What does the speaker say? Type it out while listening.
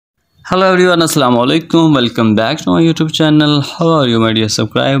Hello everyone, assalamu alaikum. Welcome back to my YouTube channel. How are you, my dear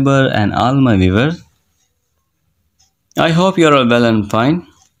subscriber and all my viewers? I hope you are all well and fine.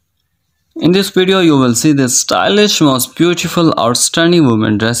 In this video, you will see the stylish, most beautiful, outstanding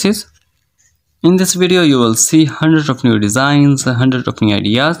women dresses. In this video, you will see hundreds of new designs, hundreds of new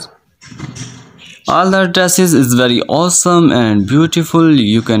ideas. All the dresses is very awesome and beautiful.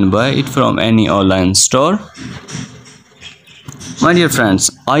 You can buy it from any online store. My dear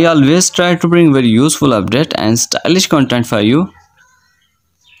friends, I always try to bring very useful update and stylish content for you.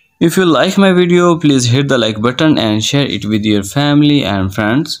 If you like my video, please hit the like button and share it with your family and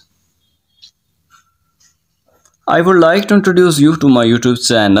friends. I would like to introduce you to my YouTube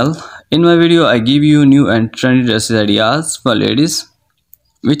channel. In my video, I give you new and trendy dresses ideas for ladies,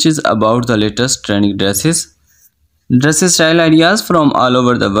 which is about the latest trending dresses. Dresses style ideas from all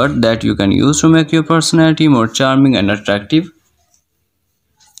over the world that you can use to make your personality more charming and attractive.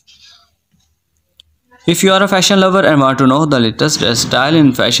 If you are a fashion lover and want to know the latest dress style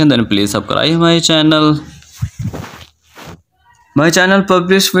in fashion, then please subscribe my channel. My channel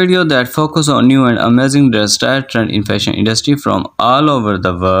publish videos that focus on new and amazing dress style trend in fashion industry from all over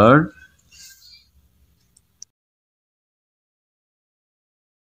the world.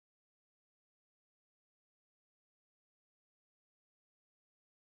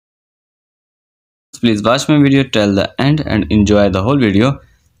 Please watch my video till the end and enjoy the whole video,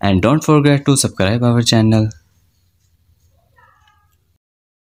 and don't forget to subscribe our channel.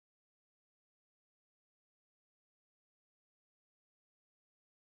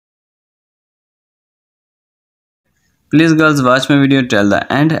 Please girls, watch my video till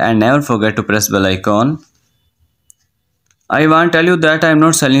the end and never forget to press bell icon. I want to tell you that I am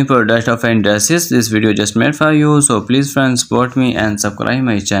not selling product of any dresses. This video just made for you, so please friends support me and subscribe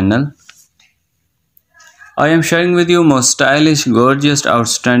my channel. I am sharing with you most stylish, gorgeous,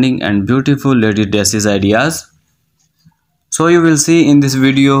 outstanding and beautiful lady dresses ideas. So you will see in this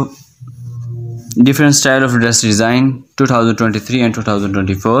video different style of dress design 2023 and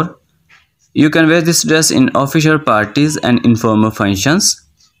 2024. You can wear this dress in official parties and informal functions.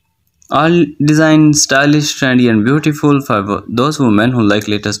 All design stylish, trendy and beautiful for those women who like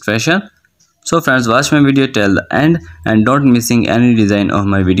latest fashion. So friends, watch my video till the end and don't missing any design of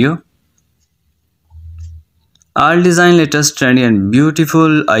my video. All design latest, trendy and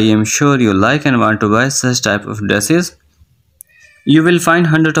beautiful. I am sure you like and want to buy such type of dresses. You will find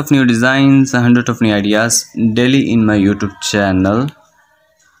hundreds of new designs, hundreds of new ideas daily in my YouTube channel.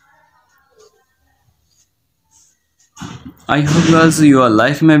 I hope girls you all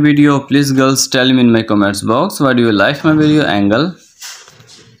like my video. Please girls tell me in my comments box what do you like my video angle.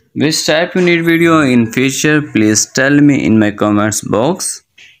 Which type you need video in future, please tell me in my comments box.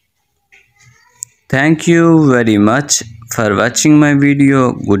 Thank you very much for watching my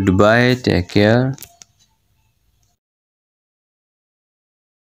video. Goodbye. Take care.